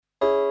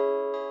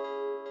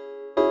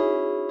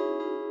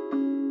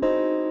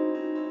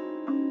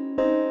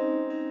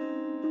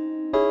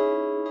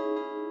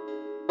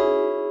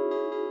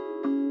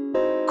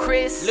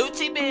this.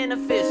 Lucci being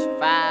official,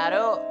 fired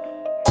up.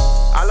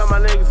 All of my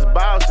niggas is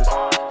bosses.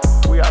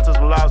 We out to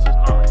some losses.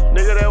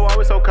 Nigga, that why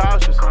we so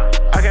cautious.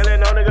 I can't let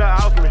no nigga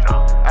off me.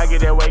 I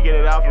get that way, get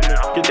it off of me.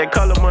 Get that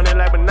color money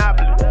like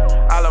Monopoly.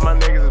 All of my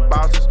niggas is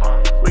bosses.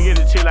 We get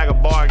it cheap like a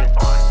bargain.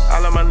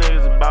 All of my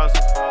niggas is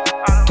bosses.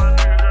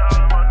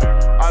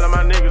 All of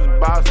my niggas is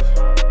bosses.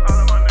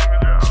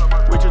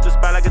 We treat the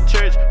spot like a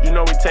church. You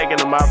know we taking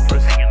them out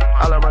first.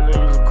 All of my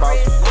niggas is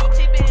bosses.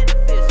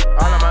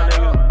 All of my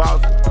niggas is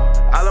bosses.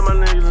 All of my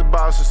niggas is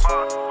bosses.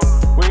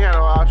 We ain't had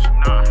no option.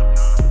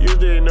 Used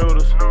to eat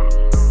noodles.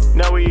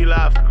 Now we eat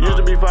lobster. Used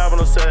to be 5 on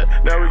the set.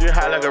 Now we get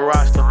high like a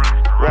rockstar.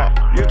 Rock.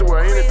 Used to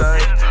wear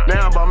anything.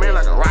 Now I'm about me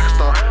like a rock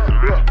star.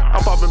 Look,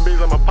 I'm popping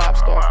beats, I'm a pop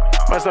star.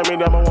 My son me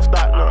dumb, I won't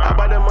stop, no. I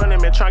buy that money,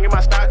 man, tryna get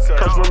my stocks up.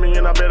 Coach for me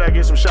and I bet I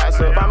get some shots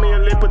up. Find me a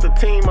lip, put the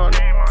team on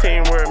it.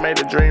 Teamwork made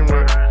the dream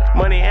work.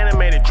 Money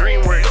animated,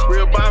 dream work.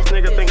 Real boss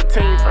nigga think a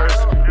team first.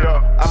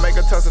 Yeah, I make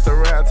a toast at the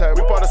round table.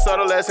 We part the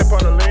subtle ass and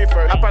part the lean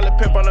first. I probably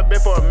pimp on the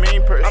bit for a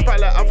mean purse. I'm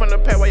probably off on the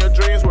pad while your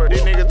dreams work.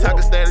 These niggas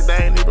talking static, they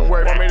ain't even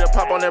worth it. Want me to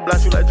pop on that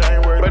block, you like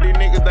Jane Word. But these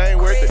niggas, they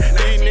ain't worth it.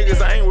 These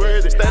niggas, I ain't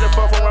worth it. Stay the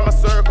fuck from around my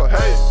circle,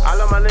 hey.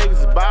 All of my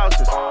niggas is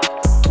bosses.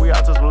 We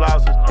out to some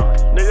losses.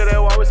 Nigga, that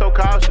why we so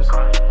cautious.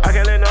 I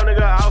can't let no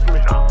nigga off me.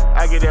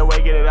 I get that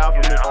way, get it off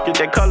of me. Get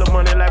that color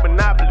money like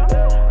Monopoly.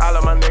 All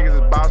of my niggas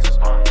is bosses.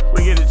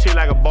 We get it cheap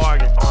like a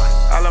bargain.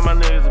 All of my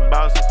niggas is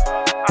bosses.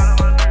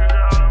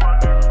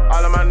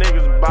 All of my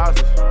niggas is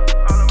bosses.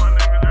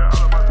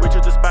 We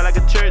treat the spot like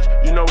a church.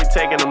 You know we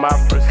taking them out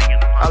first.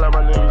 All of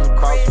my niggas is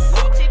bosses.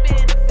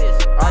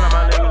 All of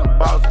my niggas is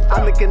bosses.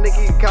 I'm the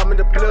nigga, you call me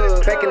the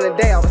plug. Back in the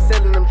day, I was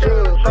selling them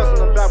drugs. Crossing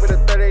the block with a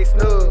 38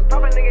 snug.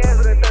 Pop a nigga ass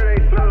with a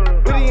 38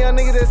 snug. We the young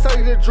nigga that sold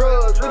you the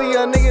drugs. We the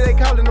young nigga they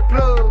callin' the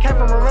plug. Came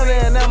from a runner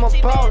and now I'm a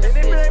boss.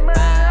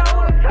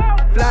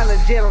 Flying the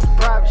jet on some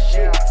private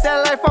shit.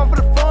 Satellite phone for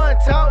the foreign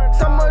talk.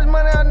 So much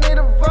money I need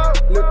a vote.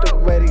 Look the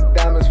way these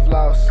diamonds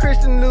floss.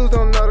 Christian news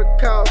don't know the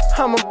cost.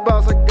 I'm a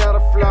boss, I got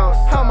a floss.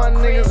 All my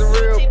niggas are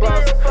real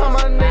bosses. All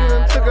my niggas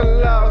done took a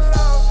loss.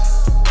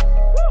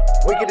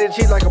 We get it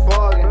cheap like a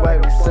bargain. Way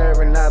we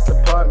serving out the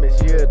apartments,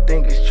 you'll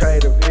think it's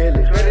Trader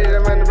Village. Ready to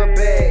run up a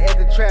bag at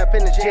the trap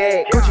in the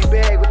jag. Gucci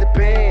bag with the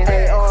band.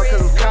 Hey, all cause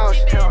I'm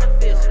cautious.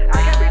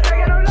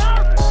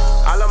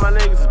 All of my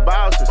niggas is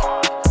bosses.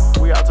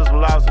 We out to some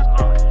losses.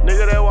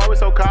 Nigga, that why we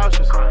so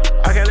cautious.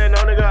 I can't let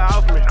no nigga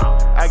off me.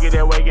 I get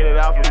that way, get it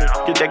off of me.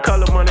 Get that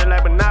color money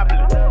like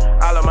Monopoly.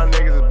 All of my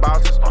niggas is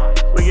bosses.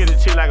 We get it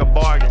cheap like a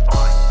bargain.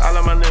 All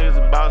of my niggas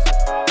is bosses.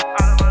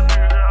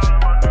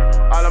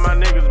 All of my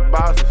niggas is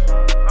bosses.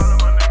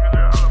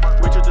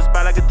 We treat the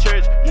spot like a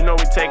church. You know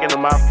we taking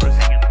them out first.